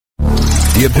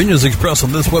The opinions expressed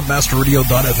on this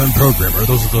WebmasterRadio.fm program are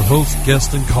those of the host,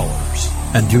 guests, and callers,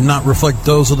 and do not reflect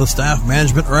those of the staff,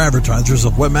 management, or advertisers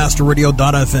of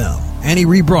WebmasterRadio.fm. Any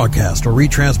rebroadcast or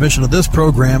retransmission of this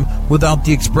program without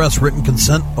the express written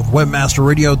consent of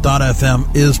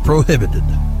WebmasterRadio.fm is prohibited.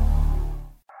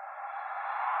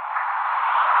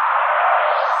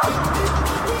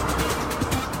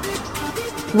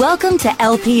 Welcome to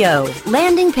LPO,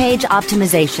 Landing Page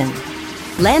Optimization.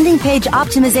 Landing Page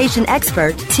Optimization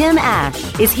expert Tim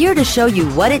Ash is here to show you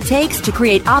what it takes to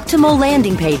create optimal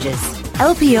landing pages.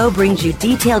 LPO brings you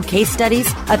detailed case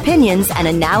studies, opinions, and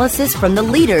analysis from the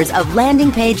leaders of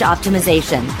landing page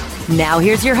optimization. Now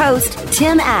here's your host,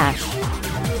 Tim Ash.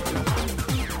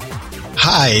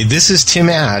 Hi, this is Tim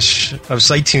Ash of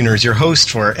SiteTuners, your host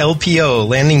for LPO,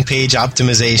 Landing Page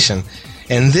Optimization.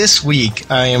 And this week,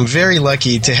 I am very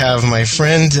lucky to have my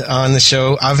friend on the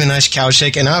show, Avinash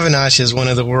Kaushik. And Avinash is one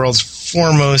of the world's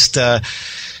foremost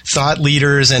thought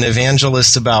leaders and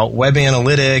evangelists about web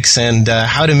analytics and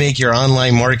how to make your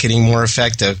online marketing more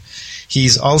effective.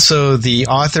 He's also the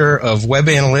author of Web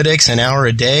Analytics, An Hour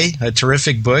a Day, a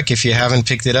terrific book. If you haven't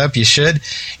picked it up, you should.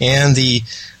 And the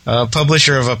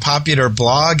publisher of a popular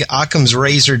blog,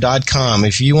 OccamsRazor.com.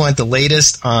 If you want the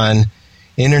latest on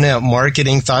Internet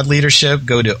marketing thought leadership,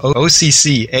 go to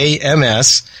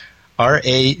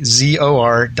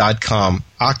OccamsRazor.com,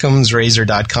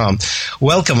 OccamsRazor.com.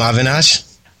 Welcome,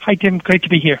 Avinash. Hi, Tim. Great to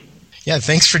be here. Yeah,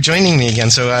 thanks for joining me again.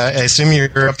 So I assume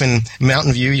you're up in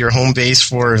Mountain View, your home base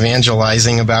for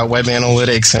evangelizing about web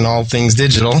analytics and all things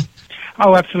digital.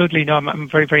 Oh, absolutely. No, I'm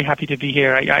very, very happy to be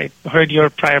here. I heard your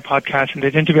prior podcast, and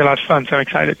they tend to be a lot of fun, so I'm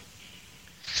excited.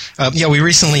 We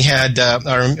recently had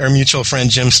our mutual friend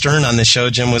Jim Stern on the show.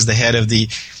 Jim was the head of the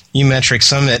eMetric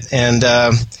Summit, and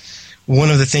one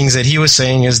of the things that he was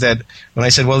saying is that when I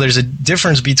said, well, there's a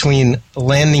difference between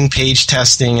landing page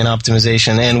testing and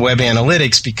optimization and web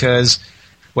analytics, because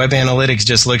web analytics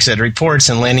just looks at reports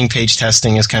and landing page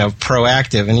testing is kind of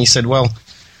proactive. And he said, well,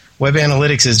 web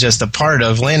analytics is just a part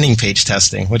of landing page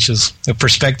testing, which is a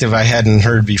perspective I hadn't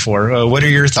heard before. What are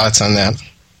your thoughts on that?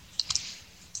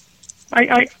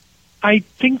 I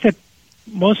think that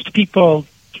most people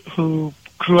who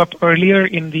grew up earlier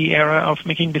in the era of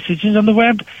making decisions on the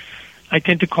web, I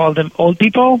tend to call them old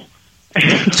people. Now,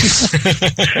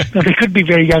 they could be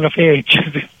very young of age,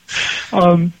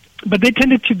 but they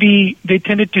tended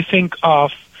to think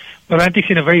of analytics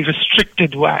in a very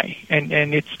restricted way,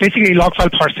 and it's basically log file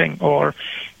parsing or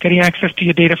getting access to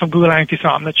your data from Google Analytics. So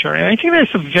I'm not sure, and I think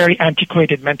that's a very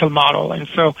antiquated mental model, and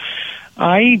so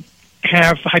I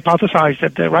have hypothesized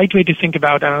that the right way to think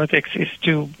about analytics is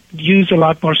to use a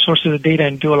lot more sources of data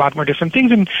and do a lot more different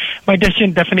things. And my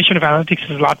definition of analytics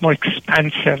is a lot more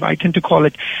expansive. I tend to call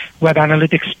it Web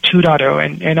Analytics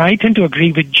 2.0. And I tend to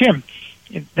agree with Jim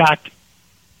that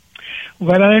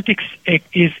Web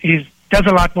Analytics does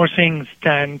a lot more things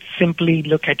than simply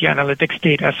look at your analytics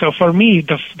data. So for me,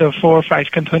 the 4 or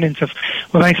 5 components of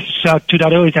Web Analytics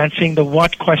 2.0 is answering the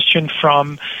what question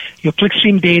from your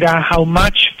clickstream data, how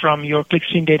much from your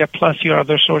clickstream data plus your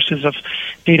other sources of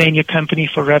data in your company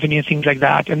for revenue, things like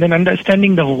that. And then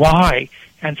understanding the why,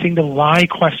 answering the why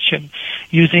question,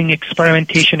 using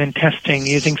experimentation and testing,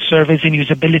 using surveys and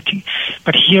usability,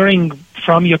 but hearing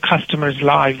from your customers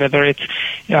live, whether it's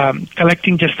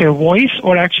collecting just their voice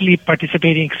or actually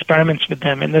participating in experiments with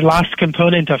them. And the last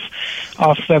component of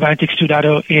Web Analytics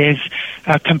 2.0 is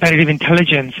competitive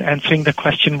intelligence, answering the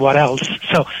question, what else?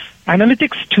 So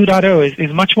Analytics 2.0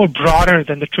 is much more broader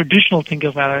than the traditional thing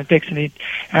of analytics, and it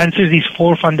answers these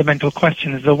 4 fundamental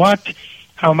questions: the what,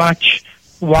 how much,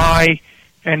 why,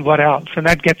 and what else. And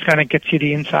that gets you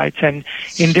the insights. And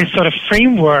in this sort of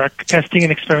framework, testing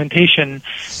and experimentation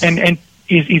and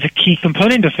is a key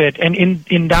component of it. And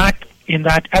in that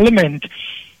element,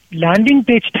 landing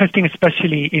page testing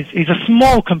especially is a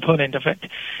small component of it.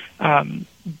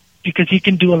 Because you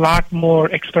can do a lot more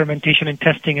experimentation and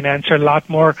testing and answer a lot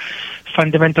more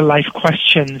fundamental life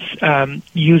questions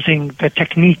using the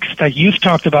techniques that you've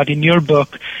talked about in your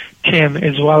book, Tim,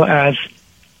 as well as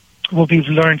what we've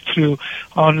learned through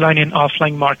online and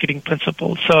offline marketing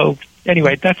principles. So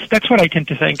anyway, that's what I tend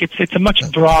to think. It's a much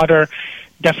broader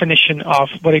definition of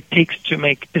what it takes to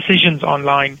make decisions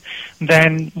online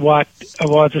than what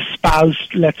was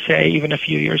espoused, let's say, even a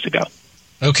few years ago.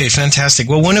 Okay, fantastic.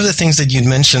 Well, one of the things that you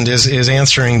mentioned is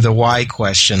answering the why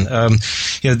question. At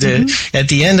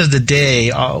the end of the day,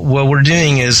 what we're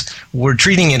doing is we're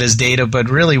treating it as data, but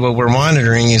really what we're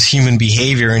monitoring is human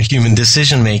behavior and human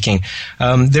decision making.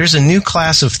 There's a new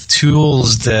class of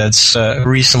tools that's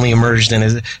recently emerged,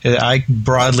 and I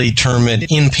broadly term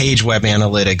it in-page web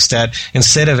analytics, that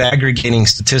instead of aggregating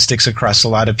statistics across a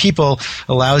lot of people,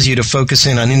 allows you to focus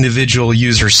in on individual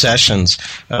user sessions.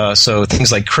 So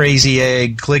things like Crazy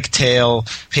Egg, ClickTail,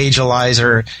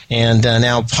 Pagealyzer, and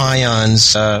now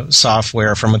Pion's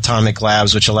software from Atomic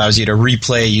Labs, which allows you to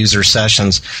replay user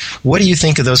sessions. What do you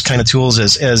think of those kind of tools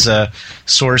as a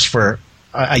source for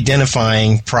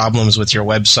identifying problems with your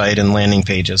website and landing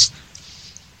pages?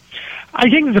 I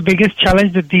think the biggest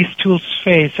challenge that these tools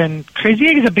face, and Crazy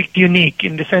Egg is a bit unique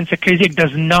in the sense that Crazy Egg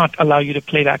does not allow you to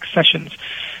play back sessions.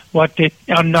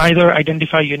 Neither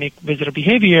identify unique visitor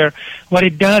behavior. What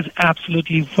it does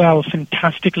absolutely well,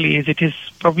 fantastically, is it is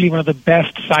probably one of the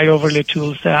best site overlay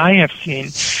tools that I have seen.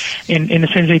 In the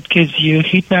sense that it gives you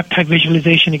heat map type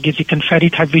visualization, it gives you confetti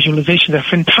type visualization. They're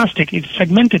fantastic. It's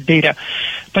segmented data.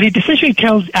 But it essentially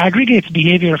aggregates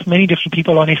behavior of many different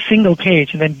people on a single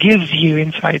page and then gives you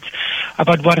insights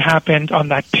about what happened on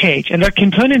that page. And there are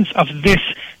components of this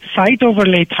site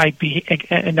overlay type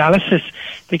analysis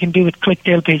they can do with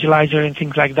ClickTail, Pagealyzer, and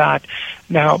things like that.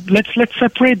 Now, let's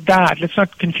separate that. Let's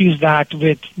not confuse that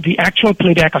with the actual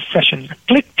playback of sessions.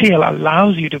 ClickTail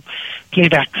allows you to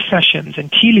playback sessions,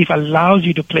 and TLeaf allows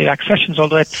you to playback sessions,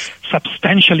 although at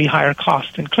substantially higher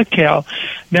cost than ClickTail.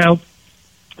 Now,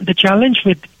 the challenge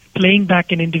with playing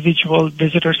back an individual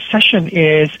visitor session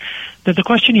is that the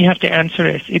question you have to answer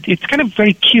is, it's kind of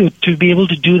very cute to be able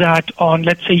to do that on,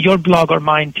 let's say, your blog or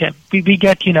mine, Tim. We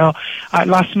get,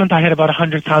 last month I had about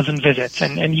 100,000 visits,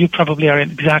 and you probably are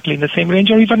exactly in the same range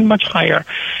or even much higher.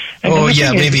 And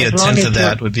maybe a tenth of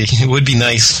that would be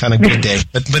nice on a good day.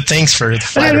 But thanks for the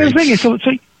flattery. The thing is, so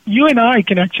you and I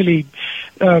can actually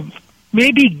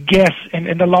maybe guess,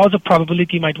 and the laws of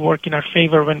probability might work in our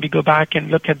favor when we go back and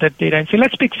look at that data and say,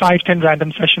 let's pick 5-10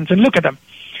 random sessions and look at them.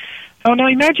 Now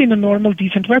imagine a normal,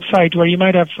 decent website where you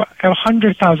might have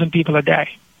 100,000 people a day,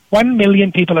 1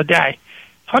 million people a day.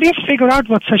 How do you figure out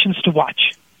what sessions to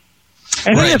watch?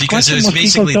 Right, because there's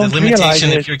basically the limitation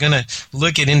if you're going to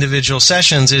look at individual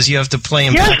sessions is you have to play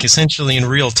them back essentially in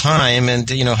real time, and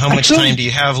how much time do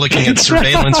you have looking at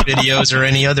surveillance videos or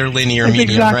any other linear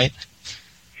medium, right?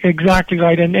 Exactly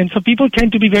right. And so people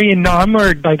tend to be very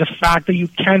enamored by the fact that you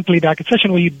can play back a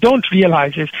session. What you don't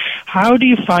realize is how do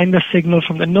you find the signal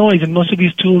from the noise? And most of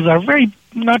these tools are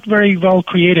not very well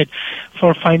created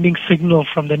for finding signal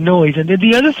from the noise. And then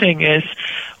the other thing is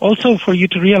also for you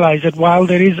to realize that while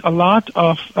there is a lot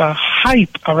of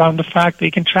hype around the fact that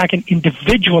you can track an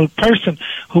individual person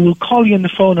who will call you on the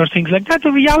phone or things like that,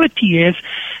 the reality is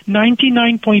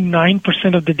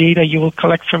 99.9% of the data you will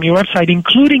collect from your website,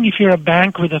 including if you're a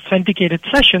bank with authenticated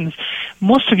sessions,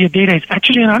 most of your data is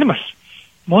actually anonymous.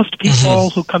 Most people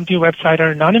who come to your website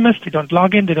are anonymous. They don't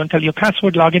log in. They don't tell you a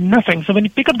password, log in, nothing. So when you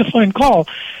pick up the phone and call,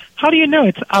 how do you know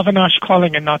it's Avinash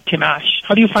calling and not Tim Ash?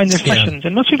 How do you find their sessions?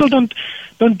 And most people don't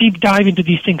deep dive into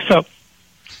these things. So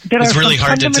it's really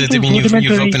hard to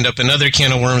you've opened up another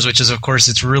can of worms, which is, of course,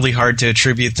 it's really hard to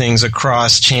attribute things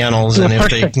across channels, and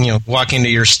if they walk into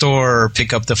your store or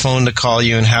pick up the phone to call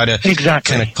you, and how to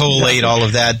kind of collate all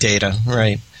of that data,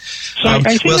 right? So I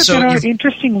think there are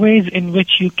interesting ways in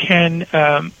which you can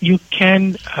I think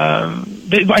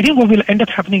what will end up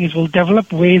happening is we'll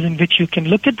develop ways in which you can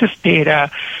look at this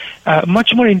data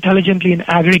much more intelligently in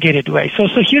aggregated way. So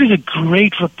here is a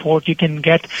great report you can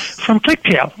get from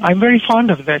ClickTail. I'm very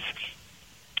fond of this.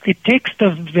 It takes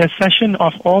the session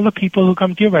of all the people who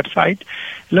come to your website,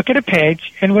 look at a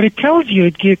page, and what it tells you,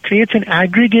 it creates an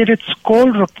aggregated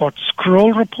scroll report.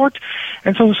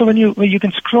 And so when you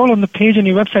can scroll on the page on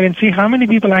your website and see how many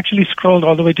people actually scrolled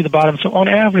all the way to the bottom. So on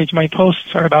average, my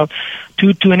posts are about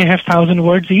 2,500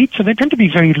 words each, so they tend to be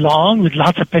very long with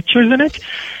lots of pictures in it.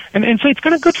 And so it's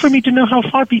kind of good for me to know how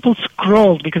far people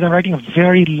scrolled because I'm writing a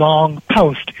very long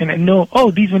post and know,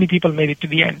 these many people made it to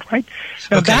the end, right?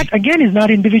 Now that, again, is not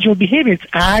individual behavior. It's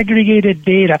aggregated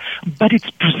data, but it's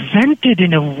presented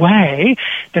in a way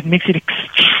that makes it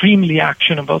extremely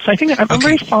actionable. So I think I'm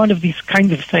very fond of these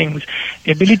kinds of things.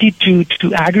 The ability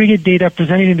to aggregate data,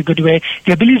 present it in a good way,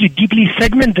 the ability to deeply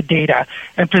segment the data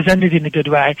and present it in a good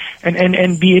way,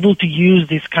 and be able to use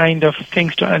these kind of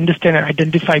things to understand and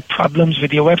identify problems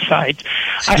with your website website.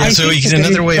 So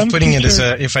another way of putting it is,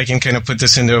 if I can kind of put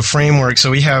this into a framework,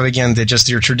 so we have, again, just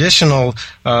your traditional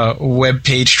web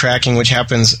page tracking, which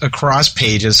happens across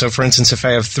pages. So, for instance, if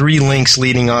I have 3 links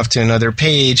leading off to another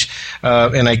page,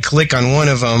 and I click on one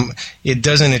of them, it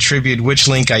doesn't attribute which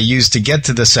link I used to get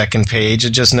to the second page.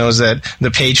 It just knows that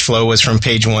the page flow was from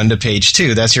page 1 to page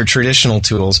 2. That's your traditional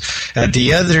tools. At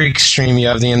the other extreme, you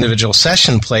have the individual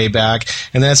session playback,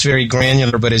 and that's very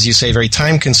granular, but as you say, very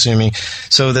time-consuming.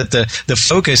 So that the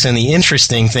focus and the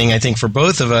interesting thing, I think, for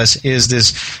both of us is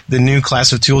the new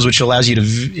class of tools which allows you to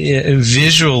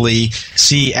visually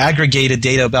see aggregated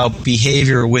data about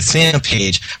behavior within a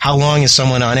page. How long is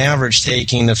someone on average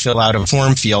taking to fill out a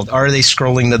form field? Are they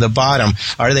scrolling to the bottom?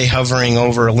 Are they hovering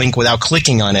over a link without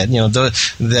clicking on it?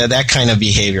 That kind of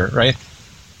behavior, right?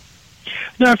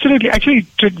 No, absolutely. Actually,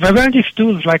 web analytics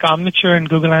tools like Omniture and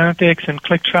Google Analytics and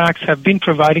ClickTracks have been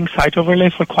providing site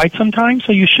overlay for quite some time.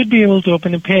 So you should be able to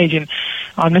open a page in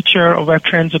Omniture or Web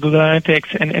Trends or Google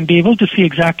Analytics and be able to see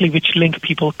exactly which link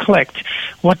people clicked.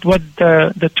 What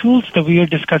the tools that we are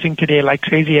discussing today, like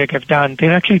Crazy Egg, have done,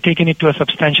 they've actually taken it to a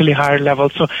substantially higher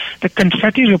level. So the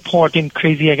confetti report in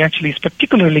Crazy Egg actually is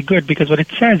particularly good because what it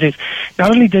says is not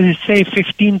only does it say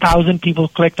 15,000 people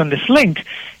clicked on this link,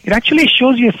 it actually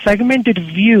shows you a segmented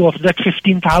view of that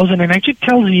 15,000 and actually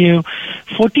tells you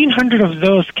 1,400 of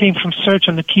those came from search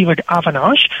on the keyword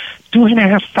Avinash.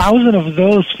 2,500 of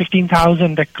those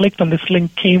 15,000 that clicked on this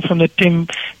link came from the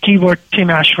keyword Tim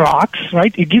Ash Rocks,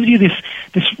 right? It gives you this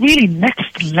really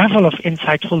next level of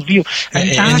insightful view.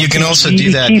 And you can also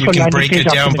do that. You can break it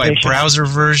down by browser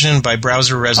version, by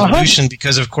browser resolution,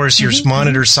 because, of course, your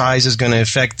monitor size is going to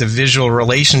affect the visual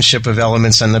relationship of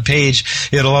elements on the page.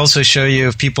 It'll also show you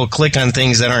if people click on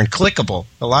things that aren't clickable.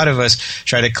 A lot of us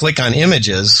try to click on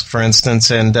images, for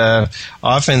instance, and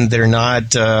often they're not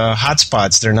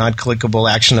hotspots. They're not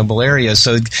clickable, actionable areas.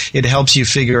 So it helps you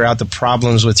figure out the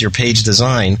problems with your page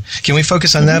design. Can we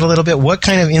focus on that a little bit? What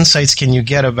kind of insights can you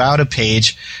get about a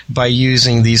page by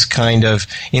using these kind of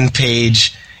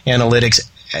in-page analytics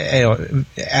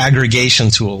aggregation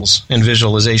tools and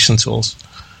visualization tools?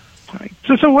 Right.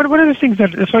 So what are the things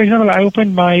that, for example, I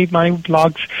opened my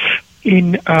blog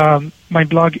in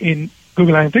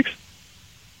Google Analytics,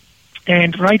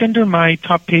 and right under my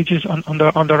top pages on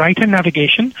the right-hand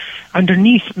navigation,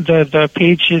 underneath the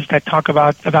pages that talk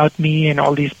about me and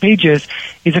all these pages,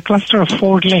 is a cluster of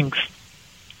 4 links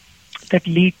that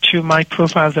lead to my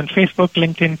profiles on Facebook,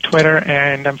 LinkedIn, Twitter,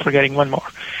 and I'm forgetting one more.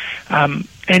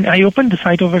 And I opened the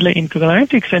site overlay in Google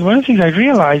Analytics, and one of the things I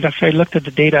realized after I looked at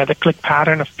the data, the click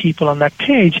pattern of people on that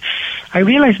page, I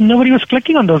realized nobody was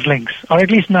clicking on those links, or at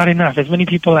least not enough. As many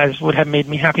people as would have made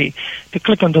me happy to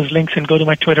click on those links and go to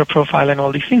my Twitter profile and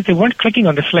all these things, they weren't clicking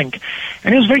on this link.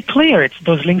 And it was very clear.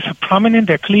 Those links are prominent,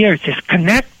 they're clear, it says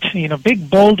connect, big,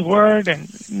 bold word, and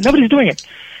nobody's doing it.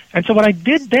 And so what I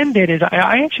did is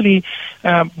I actually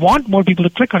want more people to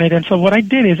click on it. And so what I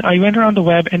did is I went around the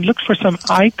web and looked for some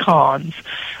icons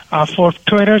for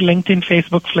Twitter, LinkedIn,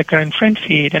 Facebook, Flickr, and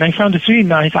FriendFeed. And I found this really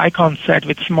nice icon set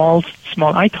with small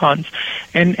icons.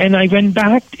 And I went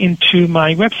back into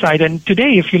my website. And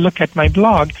today, if you look at my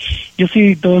blog, you'll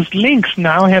see those links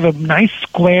now have a nice,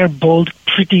 square, bold,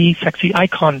 pretty, sexy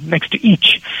icon next to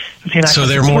each. So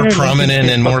they're more prominent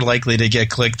and more likely to get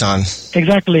clicked on.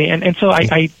 Exactly. And so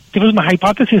it was my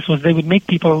hypothesis was they would make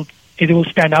people, it will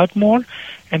stand out more,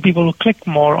 and people will click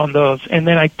more on those. And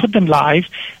then I put them live,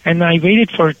 and I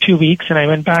waited for 2 weeks, and I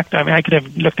went back. I could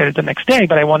have looked at it the next day,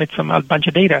 but I wanted a bunch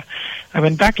of data. I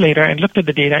went back later and looked at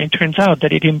the data, and it turns out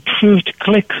that it improved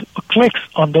clicks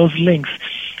on those links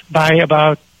by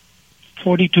about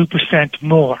 42%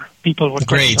 more. People were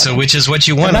great. So, which is what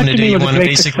you want them to do. You want to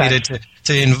basically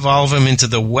to involve them into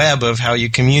the web of how you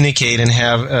communicate and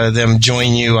have them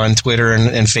join you on Twitter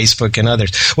and Facebook and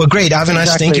others. Well, great,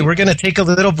 Avinash. Thank you. We're going to take a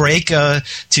little break to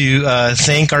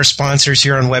thank our sponsors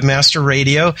here on Webmaster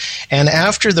Radio, and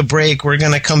after the break, we're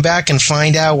going to come back and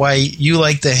find out why you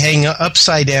like to hang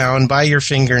upside down by your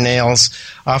fingernails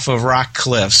off of rock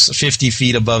cliffs 50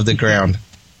 feet above the ground.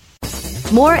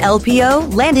 More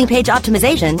LPO landing page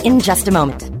optimization in just a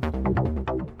moment.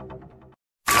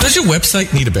 Does your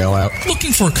website need a bailout?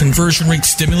 Looking for a conversion rate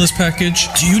stimulus package?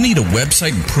 Do you need a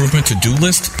website improvement to-do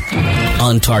list?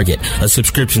 On Target, a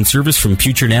subscription service from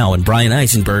FutureNow and Brian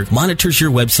Eisenberg, monitors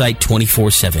your website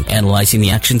 24/7, analyzing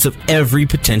the actions of every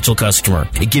potential customer.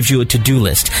 It gives you a to-do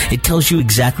list. It tells you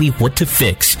exactly what to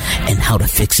fix and how to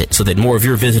fix it so that more of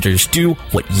your visitors do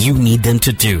what you need them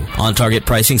to do. On Target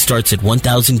pricing starts at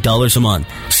 $1,000 a month.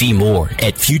 See more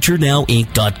at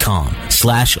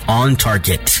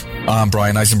futurenowinc.com/OnTarget. I'm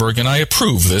Brian Eisenberg, and I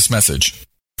approve this message.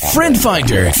 Friend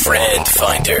Finder.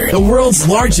 The world's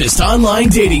largest online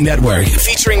dating network,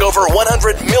 featuring over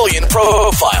 100 million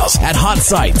profiles at hot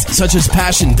sites such as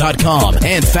Passion.com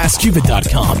and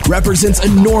FastCupid.com, represents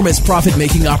enormous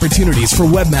profit-making opportunities for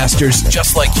webmasters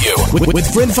just like you.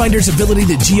 With Friend Finder's ability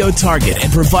to geo-target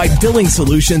and provide billing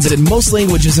solutions in most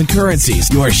languages and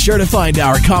currencies, you are sure to find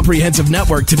our comprehensive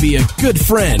network to be a good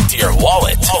friend to your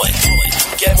wallet.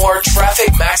 Get more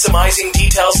traffic maximizing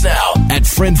details now at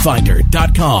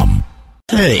friendfinder.com.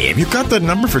 Hey, have you got the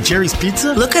number for Jerry's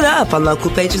Pizza? Look it up on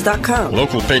localpages.com.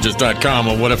 Localpages.com?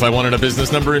 Well, what if I wanted a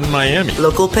business number in Miami?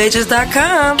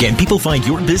 Localpages.com. Can people find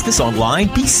your business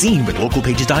online? Be seen with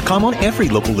localpages.com on every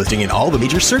local listing in all the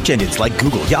major search engines like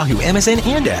Google, Yahoo, MSN,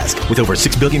 and Ask. With over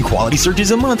 6 billion quality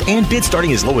searches a month and bids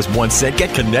starting as low as 1 cent,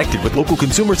 get connected with local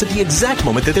consumers at the exact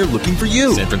moment that they're looking for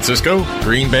you. San Francisco,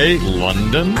 Green Bay,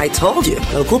 London. I told you.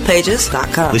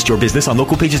 Localpages.com. List your business on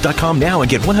localpages.com now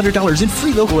and get $100 in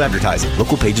free local advertising.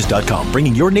 Localpages.com,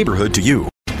 bringing your neighborhood to you.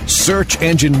 Search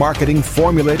engine marketing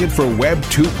formulated for Web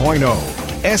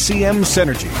 2.0. SEM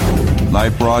Synergy.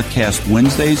 Live broadcast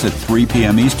Wednesdays at 3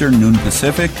 p.m. Eastern, noon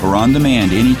Pacific, or on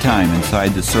demand anytime inside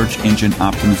the Search Engine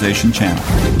Optimization channel.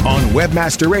 On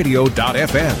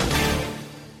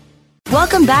webmasterradio.fm.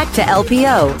 Welcome back to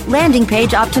LPO, Landing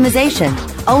Page Optimization,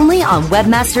 only on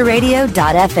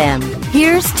webmasterradio.fm.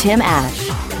 Here's Tim Ash.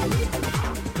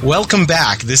 Welcome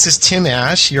back. This is Tim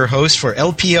Ash, your host for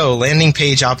LPO, Landing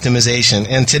Page Optimization.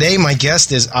 And today my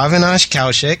guest is Avinash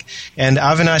Kaushik. And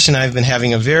Avinash and I have been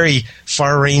having a very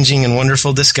far-ranging and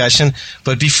wonderful discussion.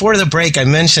 But before the break, I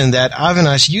mentioned that,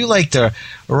 Avinash, you like to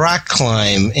rock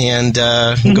climb and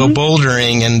go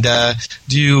bouldering and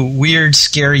do weird,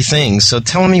 scary things. So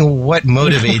tell me what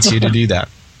motivates you to do that.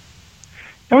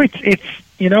 No, I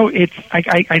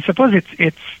suppose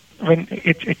it's when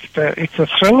it's the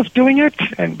thrill of doing it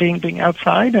and being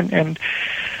outside and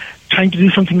trying to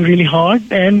do something really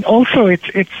hard, and also it's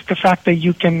the fact that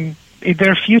you can. There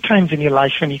are a few times in your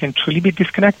life when you can truly be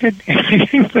disconnected, and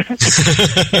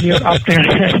you're up there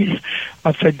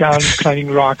upside down climbing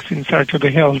rocks in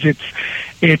Saratoga Hills.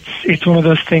 It's one of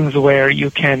those things where you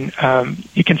can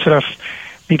sort of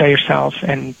be by yourself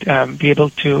and be able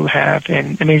to have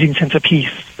an amazing sense of peace.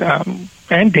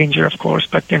 And danger, of course,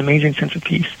 but an amazing sense of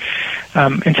peace.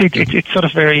 And so it's sort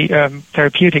of very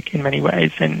therapeutic in many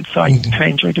ways, and so I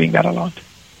enjoy doing that a lot.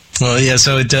 Well, yeah,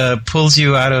 so it pulls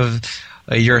you out of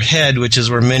your head, which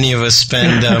is where many of us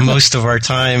spend most of our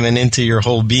time, and into your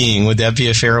whole being. Would that be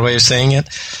a fair way of saying it?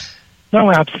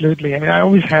 No, absolutely. I mean, I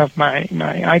always have my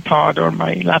iPod or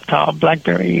my laptop,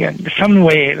 BlackBerry, and some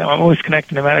way I'm always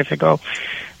connected no matter if I go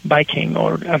biking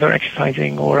or other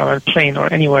exercising or on a plane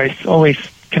or anywhere. It's always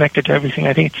connected to everything.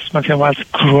 I think it's once in a while it's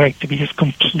great to be just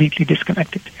completely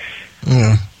disconnected.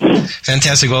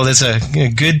 Fantastic. Well, that's a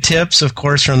good tips, of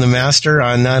course, from the master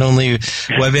on not only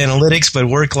web analytics but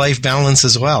work-life balance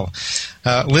as well.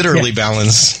 Literally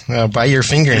balance by your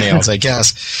fingernails, I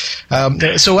guess.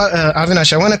 So,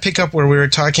 Avinash, I want to pick up where we were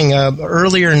talking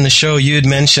earlier in the show. You had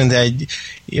mentioned that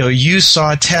you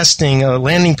saw testing,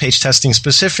 landing page testing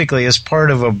specifically, as part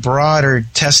of a broader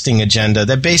testing agenda.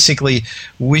 That basically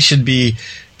we should be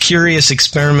curious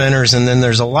experimenters, and then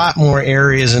there's a lot more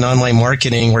areas in online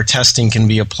marketing where testing can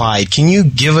be applied. Can you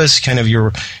give us kind of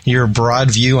your broad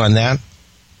view on that?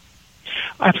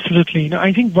 Absolutely.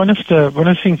 I think one of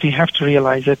the things we have to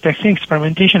realize that testing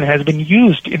experimentation has been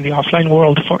used in the offline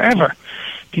world forever.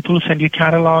 People who send you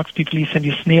catalogs, people who send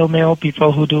you snail mail,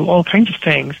 people who do all kinds of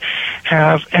things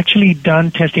have actually done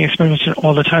testing experimentation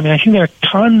all the time. And I think there are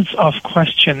tons of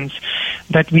questions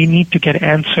that we need to get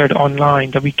answered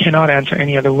online that we cannot answer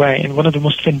any other way. And one of the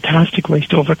most fantastic ways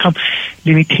to overcome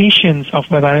limitations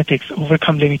of web analytics,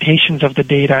 overcome limitations of the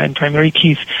data and primary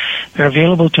keys that are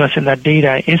available to us in that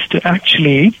data, is to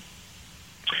actually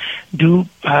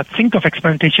think of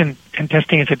experimentation and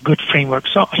testing as a good framework.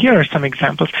 So here are some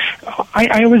examples.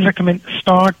 I always recommend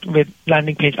start with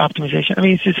landing page optimization. I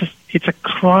mean, it's a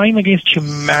crime against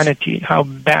humanity how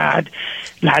bad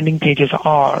landing pages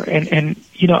are. And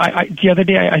the other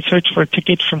day I searched for a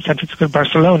ticket from San Francisco to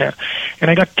Barcelona,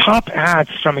 and I got top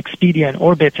ads from Expedia and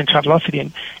Orbitz and Travelocity,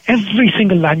 and every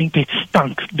single landing page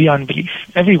stunk beyond belief.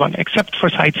 Everyone except for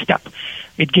Sidestep.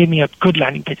 It gave me a good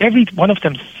landing page. Every one of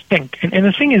them stink. And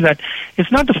the thing is that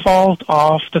it's not the fault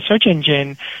of the search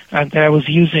engine that I was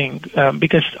using,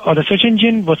 because the search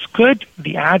engine was good,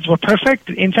 the ads were perfect.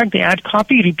 In fact, the ad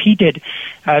copy repeated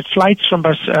flights from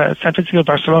San Francisco to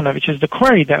Barcelona, which is the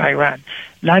query that I ran.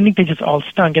 Landing pages all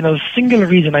stunk, and there was a single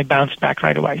reason I bounced back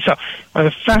right away. So one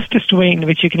of the fastest way in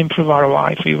which you can improve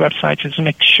ROI for your website is to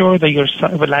make sure that your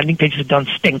landing pages don't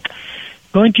stink.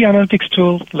 Go into your analytics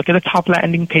tool, look at the top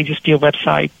landing pages to your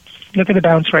website, look at the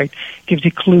bounce rate, gives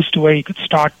you clues to where you could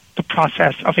start the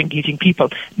process of engaging people.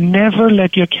 Never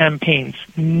let your campaigns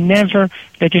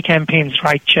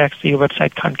write checks that your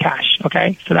website can't cash,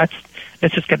 okay? So let's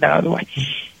just get that out of the way.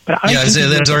 But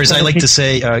as I like to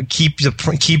say, keep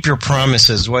your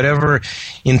promises. Whatever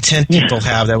intent people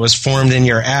have that was formed in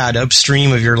your ad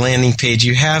upstream of your landing page,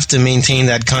 you have to maintain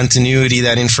that continuity,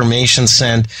 that information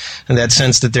sent, and that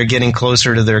sense that they're getting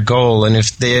closer to their goal. And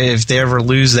if they ever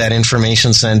lose that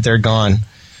information sent, they're gone.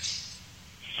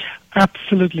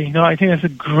 Absolutely. No, I think that's a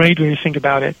great way to think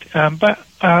about it.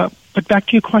 But back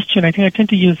to your question, I think I tend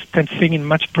to use that thing in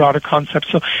much broader concepts.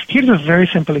 So here's a very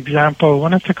simple example.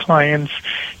 One of the clients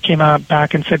came out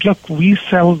back and said, look, we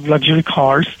sell luxury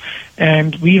cars,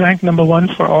 and we rank number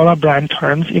 1 for all our brand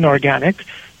terms in organic.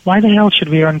 Why the hell should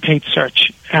we run paid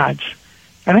search ads?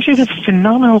 And actually, it's a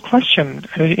phenomenal question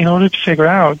in order to figure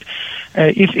out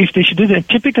if they should do that.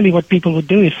 Typically, what people would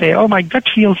do is say, oh, my gut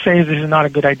feel says this is not a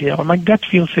good idea, or my gut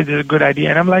feel says this is a good idea.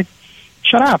 And I'm like,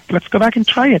 shut up, let's go back and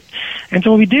try it. And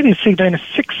so what we did is we did a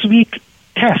 6-week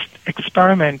test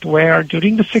experiment where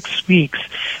during the 6 weeks,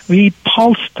 we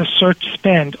pulsed the search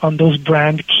spend on those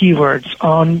brand keywords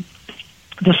on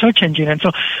the search engine. And so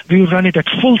we would run it at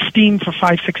full steam for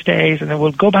 5-6 days, and then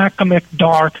we'll go back, come back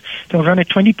dark, then we'll run at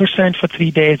 20% for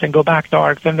 3 days and go back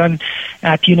dark, then run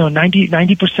at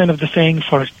 90% of the thing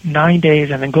for 9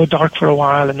 days and then go dark for a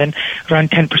while and then run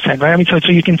 10%, right? I mean, so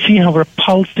you can see how we're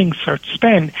pulsing search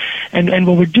spend. And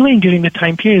what we're doing during the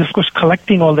time period is, of course,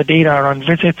 collecting all the data around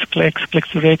visits, clicks,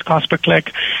 click-through rate, cost per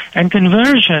click, and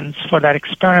conversions for that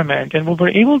experiment. And what we're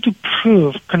able to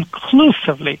prove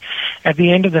conclusively at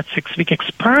the end of that 6-week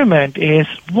experiment is,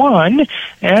 one,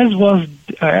 as was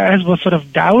sort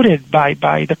of doubted by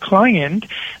the client,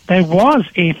 there was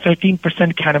a 13%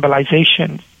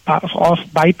 cannibalization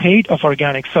by paid of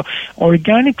organic. So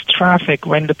organic traffic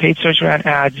when the paid search ran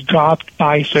ads dropped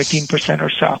by 13% or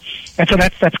so. And so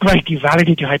that's great. You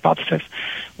validate your hypothesis.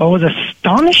 What was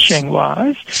astonishing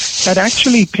was that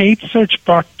actually paid search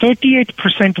brought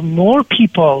 38% more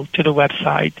people to the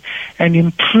website and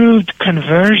improved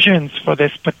conversions for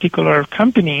this particular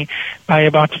company by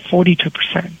about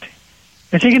 42%.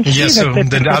 And so you can see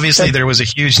then obviously there was a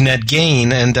huge net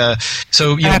gain, and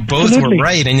so both were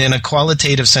right. And in a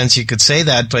qualitative sense, you could say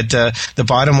that, but the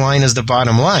bottom line is the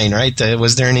bottom line, right?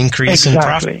 Was there an increase in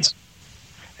profits?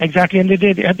 Exactly, and they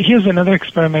did. Here's another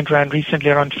experiment ran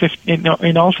recently around 50,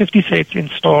 in all 50 states in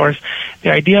stores.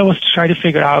 The idea was to try to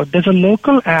figure out, there's a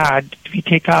local ad we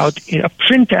take out, a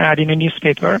print ad in a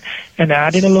newspaper, an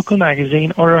ad in a local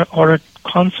magazine, or a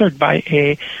concert by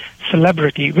a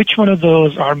celebrity. Which one of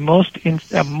those are most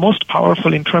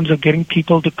powerful in terms of getting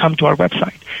people to come to our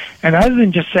website? And rather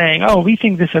than just saying, oh, we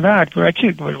think this or that,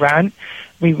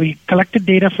 we collected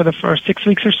data for the first 6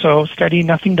 weeks or so, study,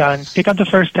 nothing done, pick up the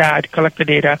first ad, collect the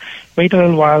data, wait a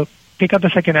little while, pick up the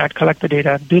second ad, collect the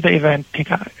data, do the event,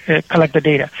 collect the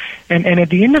data. And at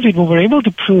the end of it, what we're able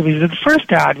to prove is that the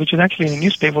first ad, which was actually in a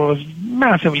newspaper, was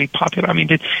massively popular. I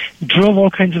mean, it drove all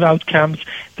kinds of outcomes.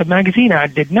 The magazine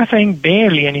ad did nothing,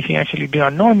 barely anything actually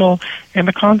beyond normal, and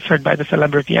the concert by the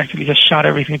celebrity actually just shot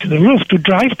everything to the roof to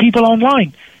drive people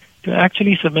online to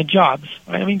actually submit jobs.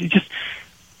 I mean, it just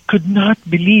could not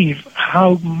believe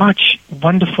how much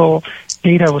wonderful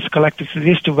data was collected. So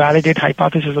this to validate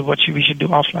hypothesis of what we should do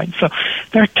offline. So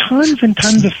there are tons and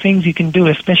tons of things you can do,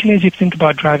 especially as you think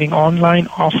about driving online,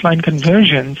 offline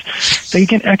conversions, that you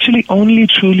can actually only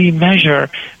truly measure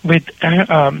with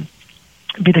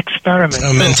experiments.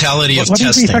 A mentality of testing. What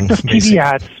is the effect of TV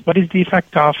ads? What is the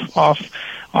effect of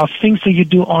things that you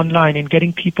do online and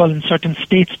getting people in certain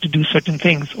states to do certain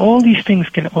things? All these things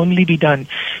can only be done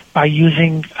by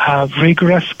using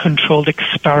rigorous, controlled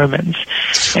experiments.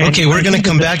 Okay, we're going to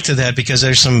come back to that because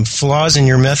there's some flaws in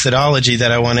your methodology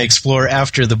that I want to explore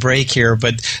after the break here.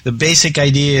 But the basic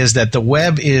idea is that the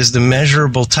web is the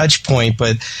measurable touch point,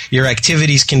 but your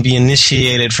activities can be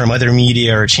initiated from other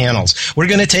media or channels. We're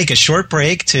going to take a short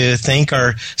break to thank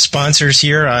our sponsors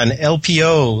here on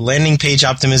LPO, Landing Page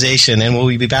Optimization, and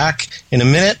we'll be back in a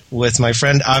minute with my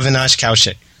friend Avinash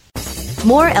Kaushik.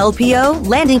 More LPO,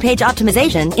 Landing Page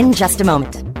Optimization, in just a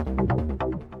moment.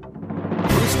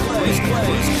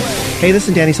 Hey, this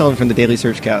is Danny Sullivan from the Daily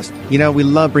Searchcast. You know, we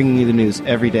love bringing you the news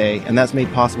every day, and that's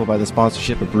made possible by the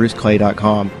sponsorship of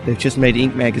BruceClay.com. They've just made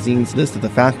Inc. magazine's list of the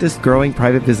fastest growing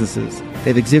private businesses.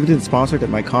 They've exhibited and sponsored at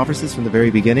my conferences from the very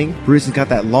beginning. Bruce has got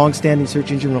that long-standing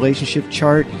search engine relationship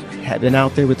chart, had been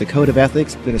out there with the code of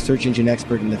ethics, been a search engine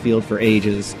expert in the field for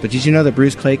ages. But did you know that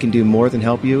Bruce Clay can do more than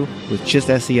help you with just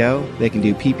SEO? They can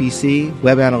do PPC,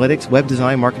 web analytics, web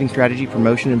design, marketing strategy,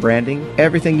 promotion, and branding.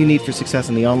 Everything you need for success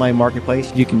in the online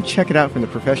marketplace, you can check it out from the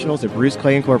professionals at Bruce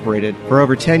Clay Incorporated. For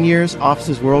over 10 years,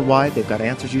 offices worldwide, they've got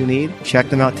answers you need. Check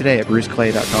them out today at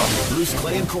bruceclay.com. Bruce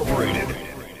Clay Incorporated.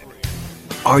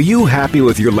 Are you happy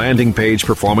with your landing page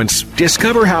performance?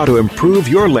 Discover how to improve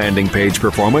your landing page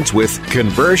performance with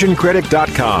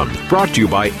ConversionCritic.com. Brought to you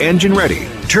by Engine Ready.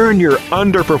 Turn your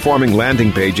underperforming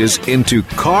landing pages into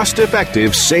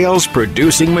cost-effective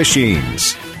sales-producing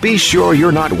machines. Be sure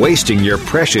you're not wasting your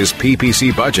precious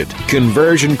PPC budget.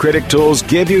 Conversion Critic tools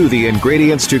give you the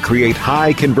ingredients to create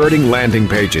high-converting landing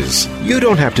pages. You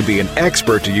don't have to be an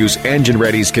expert to use Engine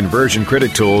Ready's Conversion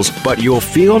Critic tools, but you'll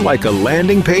feel like a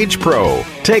landing page pro.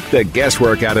 Take the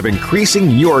guesswork out of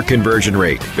increasing your conversion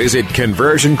rate. Visit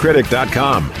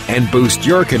ConversionCritic.com and boost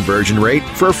your conversion rate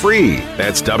for free.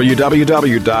 That's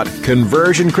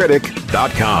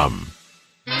www.ConversionCritic.com.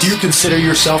 Do you consider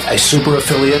yourself a super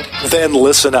affiliate? Then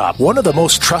listen up. One of the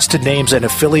most trusted names in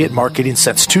affiliate marketing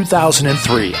since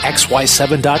 2003,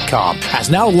 XY7.com, has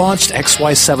now launched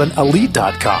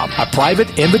XY7Elite.com, a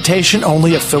private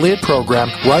invitation-only affiliate program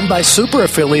run by super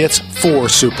affiliates for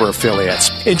super affiliates.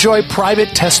 Enjoy private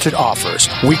tested offers,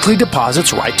 weekly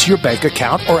deposits right to your bank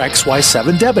account or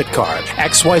XY7 debit card,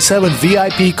 XY7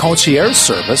 VIP concierge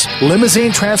service,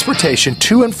 limousine transportation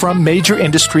to and from major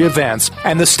industry events,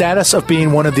 and the status of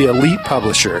being one of the elite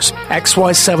publishers.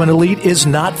 XY7 Elite is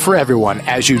not for everyone,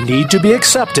 as you need to be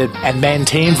accepted and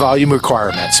maintain volume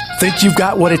requirements. Think you've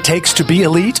got what it takes to be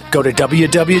elite? Go to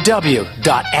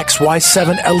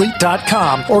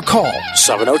www.xy7elite.com or call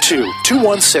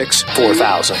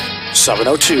 702-216-4000.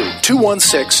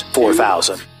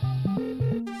 702-216-4000.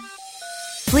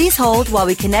 Please hold while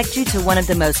we connect you to one of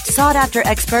the most sought-after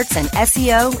experts in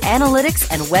SEO, analytics,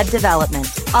 and web development.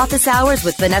 Office Hours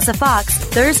with Vanessa Fox,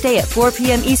 Thursday at 4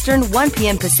 p.m. Eastern, 1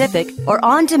 p.m. Pacific, or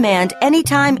on demand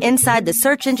anytime inside the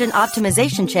Search Engine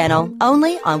Optimization channel,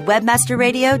 only on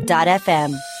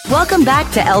webmasterradio.fm. Welcome back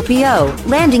to LPO,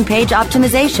 Landing Page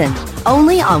Optimization,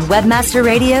 only on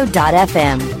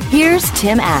webmasterradio.fm. Here's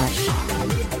Tim Ash.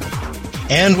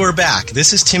 And we're back.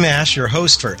 This is Tim Ash, your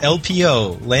host for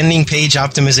LPO, Landing Page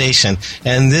Optimization.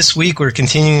 And this week we're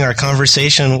continuing our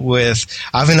conversation with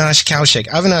Avinash Kaushik.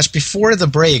 Avinash, before the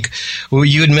break,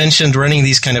 you had mentioned running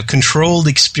these kind of controlled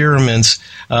experiments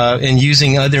and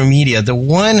using other media. The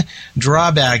one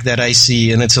drawback that I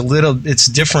see, and it's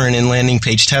different in landing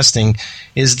page testing,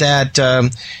 is that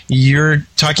you're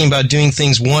talking about doing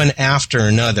things one after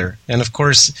another. And of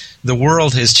course, the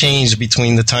world has changed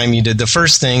between the time you did the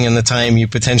first thing and the time you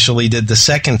potentially did the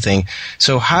second thing.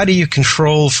 So how do you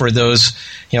control for those,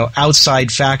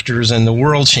 outside factors and the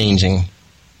world changing?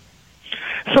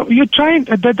 So you try,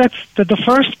 that's the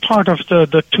first part of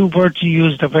the two words you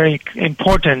used are very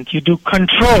important. You do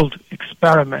controlled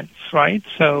experiments, right?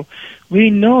 So we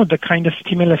know the kind of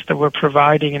stimulus that we're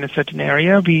providing in a certain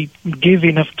area. We give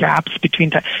enough gaps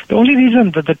between time. The only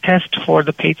reason that the test for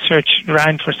the paid search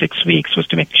ran for 6 weeks was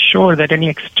to make sure that any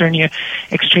extraneous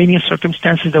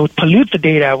circumstances that would pollute the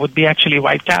data would be actually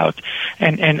wiped out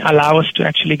and allow us to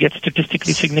actually get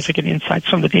statistically significant insights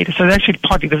from the data. So that's actually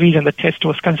partly the reason the test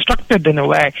was constructed in a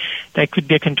way that it could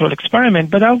be a controlled experiment.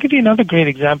 But I'll give you another great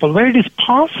example. Where it is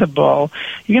possible,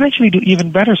 you can actually do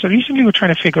even better. So recently we're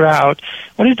trying to figure out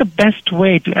what is the best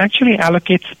way to actually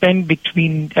allocate spend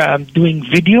between doing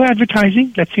video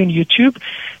advertising, let's say on YouTube,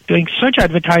 doing search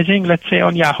advertising, let's say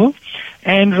on Yahoo,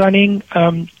 and running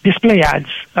display ads,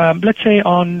 let's say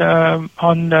on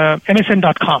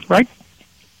MSN.com, right?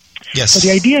 Yes. So the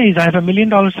idea is I have $1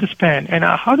 million to spend, and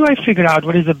how do I figure out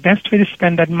what is the best way to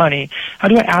spend that money? How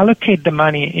do I allocate the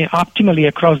money optimally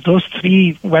across those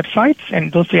three websites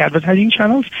and those three advertising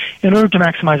channels in order to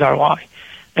maximize ROI?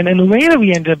 And then the way that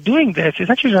we ended up doing this is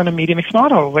actually run a media mix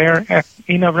model where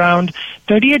in around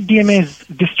 38 DMAs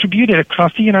distributed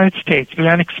across the United States, we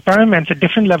ran experiments at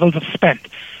different levels of spend.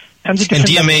 And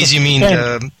DMAs, you mean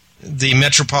the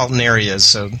metropolitan areas,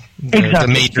 so the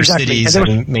major cities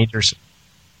and major...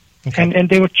 Okay. And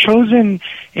they were chosen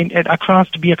across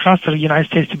the United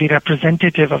States to be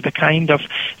representative of the kind of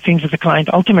things that the client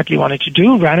ultimately wanted to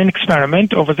do. Ran an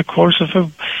experiment over the course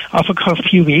of a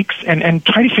few weeks and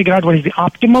try to figure out what is the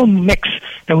optimal mix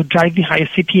that would drive the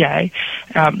highest CPA,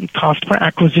 cost per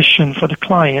acquisition for the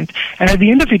client. And at the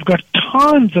end of it, got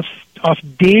tons of of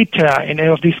data and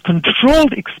of these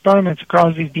controlled experiments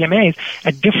across these DMAs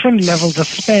at different levels of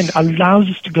spend allows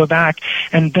us to go back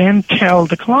and then tell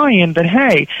the client that,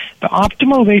 hey, the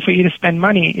optimal way for you to spend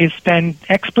money is spend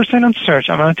X% on search.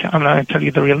 I'm not going to tell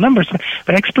you the real numbers,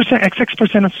 but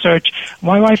XX% on search,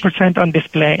 YY% on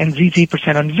display, and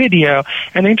ZZ% on video.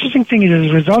 And the interesting thing is,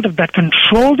 as a result of that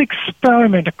controlled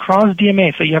experiment across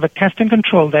DMA, so you have a test and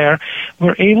control there,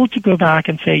 we're able to go back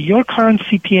and say your current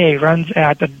CPA runs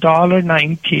at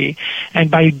 $1.90,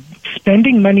 and by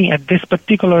spending money at this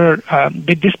particular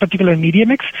media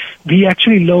mix, we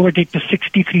actually lowered it to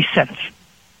 63 cents.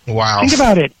 Wow. Think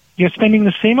about it. You're spending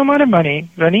the same amount of money,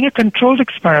 running a controlled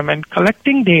experiment,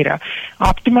 collecting data,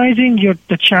 optimizing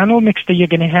the channel mix that you're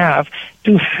going to have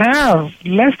to have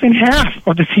less than half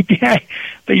of the CPA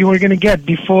that you were going to get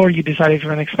before you decided to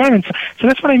run experiments. So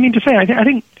that's what I mean to say. I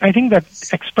think that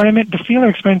the field of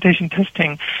experimentation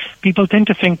testing, people tend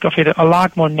to think of it a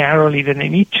lot more narrowly than they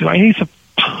need to. I think it's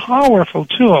a powerful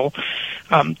tool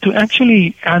to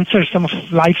actually answer some of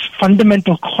life's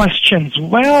fundamental questions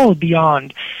well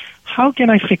beyond how can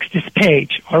I fix this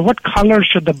page, or what color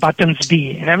should the buttons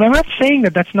be? And I'm not saying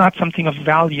that that's not something of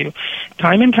value.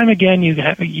 Time and time again, you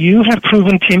have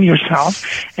proven, Tim, yourself,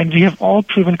 and we have all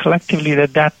proven collectively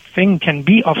that thing can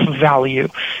be of value.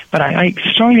 But I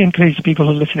strongly encourage people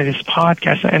who listen to this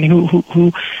podcast and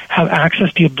who have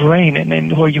access to your brain and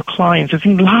who are your clients to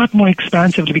think a lot more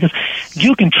expansively, because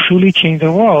you can truly change the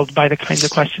world by the kinds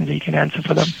of questions that you can answer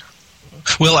for them.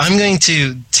 Well, I'm going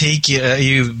to take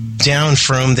you down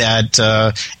from that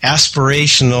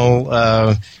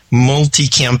aspirational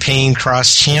multi-campaign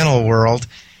cross-channel world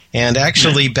and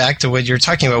actually back to what you're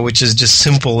talking about, which is just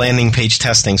simple landing page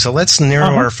testing. So let's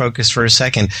narrow our focus for a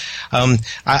second.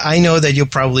 I know that you'll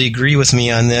probably agree with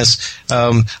me on this.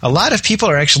 A lot of people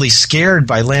are actually scared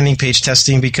by landing page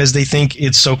testing because they think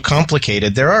it's so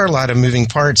complicated. There are a lot of moving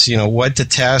parts, what to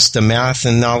test, the math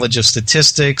and knowledge of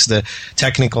statistics, the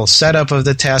technical setup of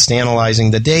the test,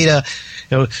 analyzing the data.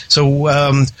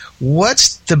 So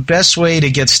what's the best way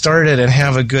to get started and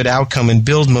have a good outcome and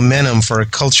build momentum for a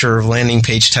culture of landing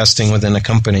page testing within a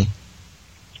company?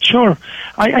 Sure.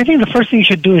 I think the first thing you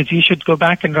should do is you should go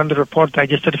back and run the report that I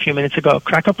just did a few minutes ago.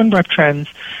 Crack open Web Trends,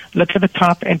 look at the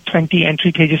top 20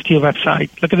 entry pages to your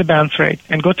website, look at the bounce rate,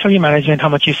 and go tell your management how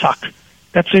much you suck.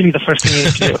 That's really the first thing you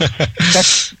need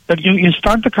to do. You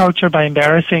start the culture by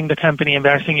embarrassing the company,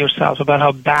 embarrassing yourself about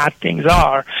how bad things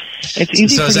are. It's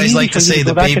easy. So as I like to say,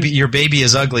 your baby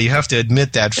is ugly. You have to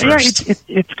admit that first. Yeah,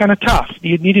 it's kind of tough.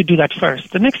 You need to do that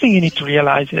first. The next thing you need to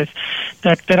realize is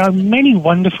that there are many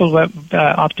wonderful web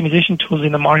optimization tools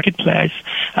in the marketplace,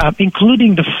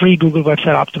 including the free Google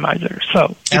Website Optimizer.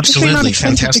 So absolutely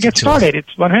fantastic to get started.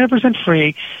 It's 100%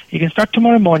 free. You can start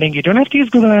tomorrow morning. You don't have to use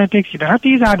Google Analytics. You don't have to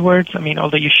use AdWords.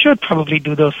 Although you should probably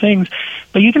do those things,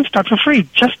 but you can start for free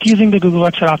just using the Google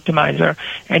Website Optimizer,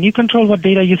 and you control what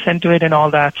data you send to it and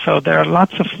all that. So there are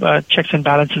lots of checks and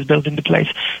balances built into place.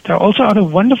 There are also other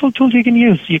wonderful tools you can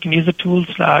use. You can use the tools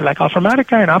like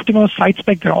Alpharmatica and Optimos,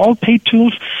 SiteSpec. They're all paid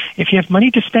tools. If you have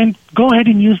money to spend, go ahead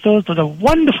and use those. Those are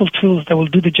wonderful tools that will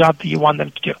do the job that you want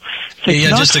them to do. So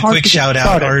just a quick shout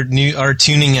out. Our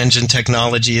tuning engine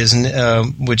technology is,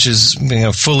 which is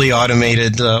fully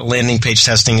automated landing page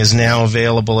testing, is now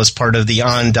available as part of the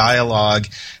OnDialog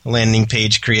landing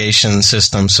page creation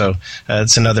system. So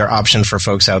it's another option for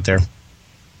folks out there.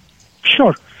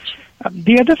 Sure.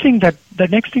 The other thing the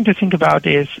next thing to think about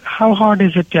is how hard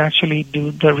is it to actually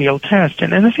do the real test.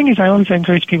 And the thing is, I always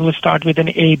encourage people to start with an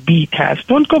A/B test.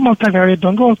 Don't go multivariate.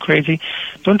 Don't go all crazy.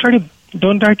 Don't try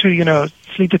to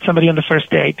sleep with somebody on the first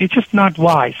date. It's just not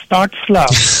wise. Start slow.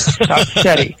 Start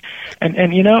steady.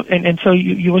 And so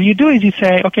what you do is you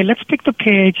say, okay, let's pick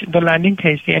the landing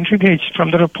page, the entry page from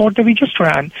the report that we just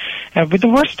ran with the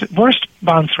worst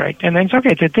bounce rate. And then it's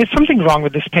okay, there's something wrong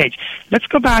with this page. Let's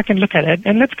go back and look at it,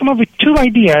 and let's come up with 2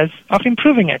 ideas of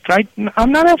improving it, right?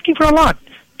 I'm not asking for a lot.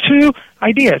 2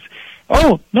 ideas.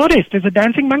 Oh, notice there's a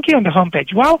dancing monkey on the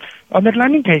homepage. Well, on that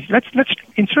landing page, let's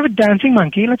instead of a dancing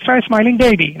monkey, let's try a smiling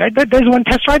baby. Right? There's one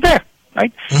test right there.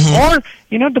 Right? Mm-hmm. Or,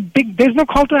 there's no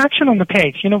call to action on the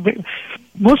page.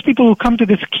 Most people who come to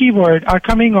this keyword are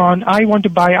coming on, I want to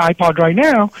buy iPod right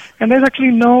now, and there's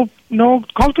actually no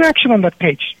call to action on that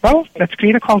page. Well, let's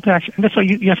create a call to action. And so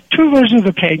you have 2 versions of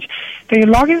the page. Then you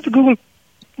log into Google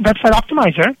Website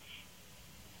Optimizer.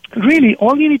 Really,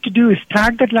 all you need to do is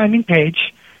tag that landing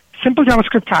page, simple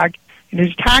JavaScript tag, and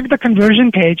is tag the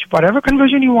conversion page, whatever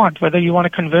conversion you want, whether you want a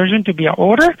conversion to be an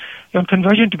order, you want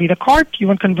conversion to be the cart, you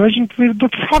want conversion to be the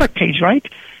product page, right?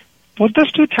 Put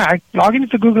those 2 tags, log into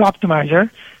the Google Optimizer,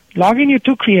 log in your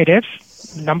 2 creatives,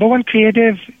 number one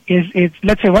creative is,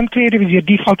 let's say one creative is your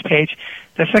default page.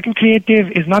 The second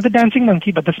creative is not the dancing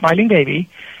monkey, but the smiling baby.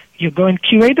 You go and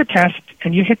QA the test,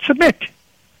 and you hit submit.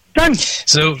 Done.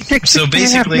 So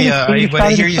basically, what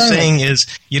I hear you saying is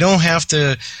you don't have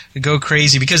to go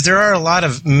crazy, because there are a lot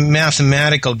of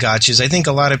mathematical gotchas. I think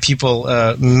a lot of people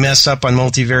mess up on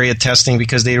multivariate testing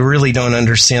because they really don't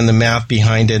understand the math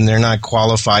behind it, and they're not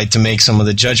qualified to make some of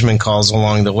the judgment calls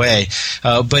along the way.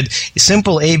 But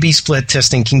simple A/B split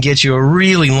testing can get you a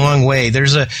really long way.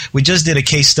 We just did a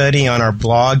case study on our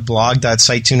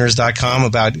blog.sitetuners.com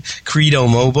about Credo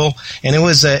Mobile, and it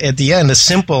was at the end a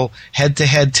simple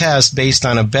head-to-head test based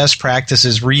on a best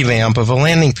practices revamp of a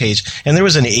landing page, and there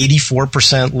was an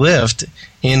 84% lift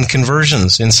in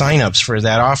conversions, in signups for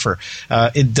that offer.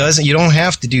 You don't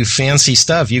have to do fancy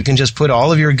stuff. You can just put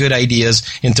all of your good ideas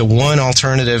into one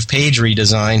alternative page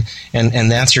redesign,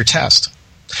 and that's your test.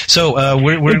 So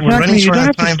we're running short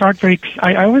on time.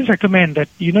 I always recommend that,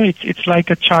 it's like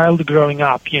a child growing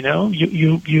up.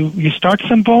 You start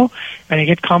simple and you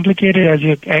get complicated as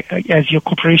your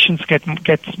corporations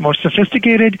gets more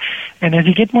sophisticated, and as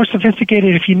you get more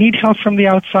sophisticated, if you need help from the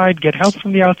outside, get help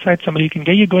from the outside. Somebody who can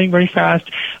get you going very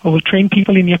fast, or will train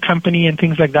people in your company and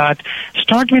things like that.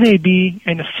 Start with A/B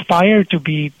and aspire to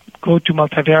go to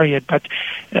multivariate, but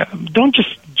don't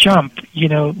just jump,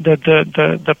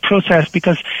 the process,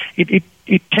 because it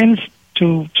tends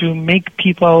to make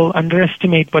people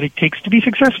underestimate what it takes to be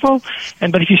successful.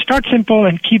 But if you start simple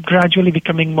and keep gradually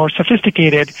becoming more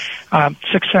sophisticated,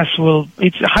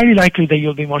 it's highly likely that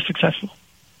you'll be more successful.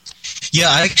 Yeah,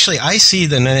 actually, I see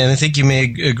and I think you may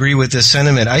agree with this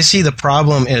sentiment, I see the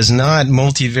problem as not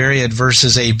multivariate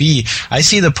versus A/B. I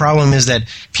see the problem is that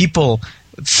people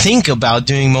think about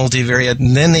doing multivariate,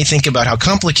 and then they think about how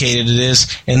complicated it is,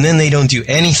 and then they don't do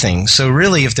anything. So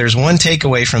really, if there's one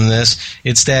takeaway from this,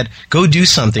 it's that go do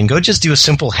something. Go just do a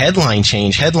simple headline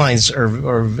change. Headlines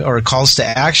or calls to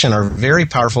action are very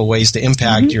powerful ways to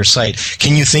impact your site.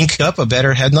 Can you think up a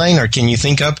better headline, or can you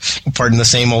think up, pardon the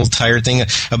same old tired thing,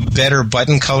 a better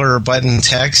button color or button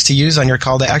text to use on your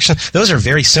call to action? Those are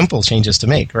very simple changes to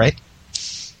make, right?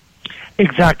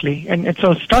 Exactly. And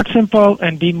so start simple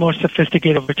and be more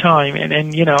sophisticated over time. And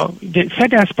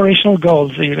set aspirational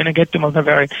goals that you're going to get to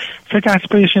multivariate. Set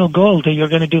aspirational goals that you're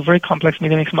going to do very complex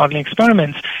media mix modeling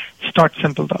experiments. Start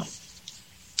simple, though.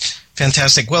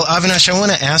 Fantastic. Well, Avinash, I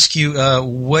want to ask you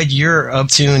what you're up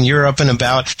to and you're up and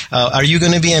about. Are you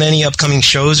going to be at any upcoming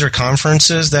shows or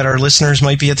conferences that our listeners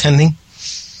might be attending?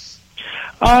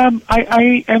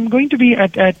 I am going to be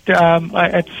at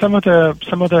some of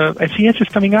the SES is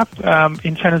coming up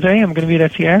in San Jose. I'm going to be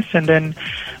at SES, and then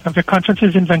the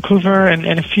conferences in Vancouver and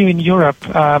a few in Europe.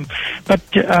 But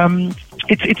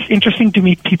it's interesting to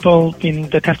meet people in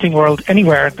the testing world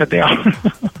anywhere that they are.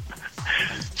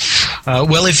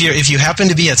 Well, if you happen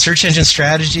to be at Search Engine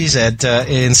Strategies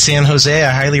in San Jose,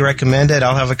 I highly recommend it.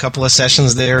 I'll have a couple of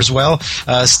sessions there as well.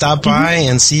 Stop by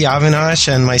and see Avinash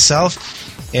and myself.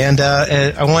 And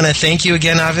I want to thank you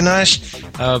again, Avinash.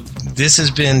 This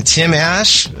has been Tim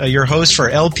Ash, your host for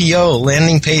LPO,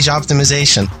 Landing Page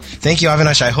Optimization. Thank you,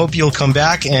 Avinash. I hope you'll come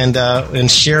back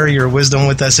and share your wisdom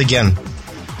with us again.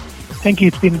 Thank you.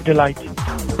 It's been a delight.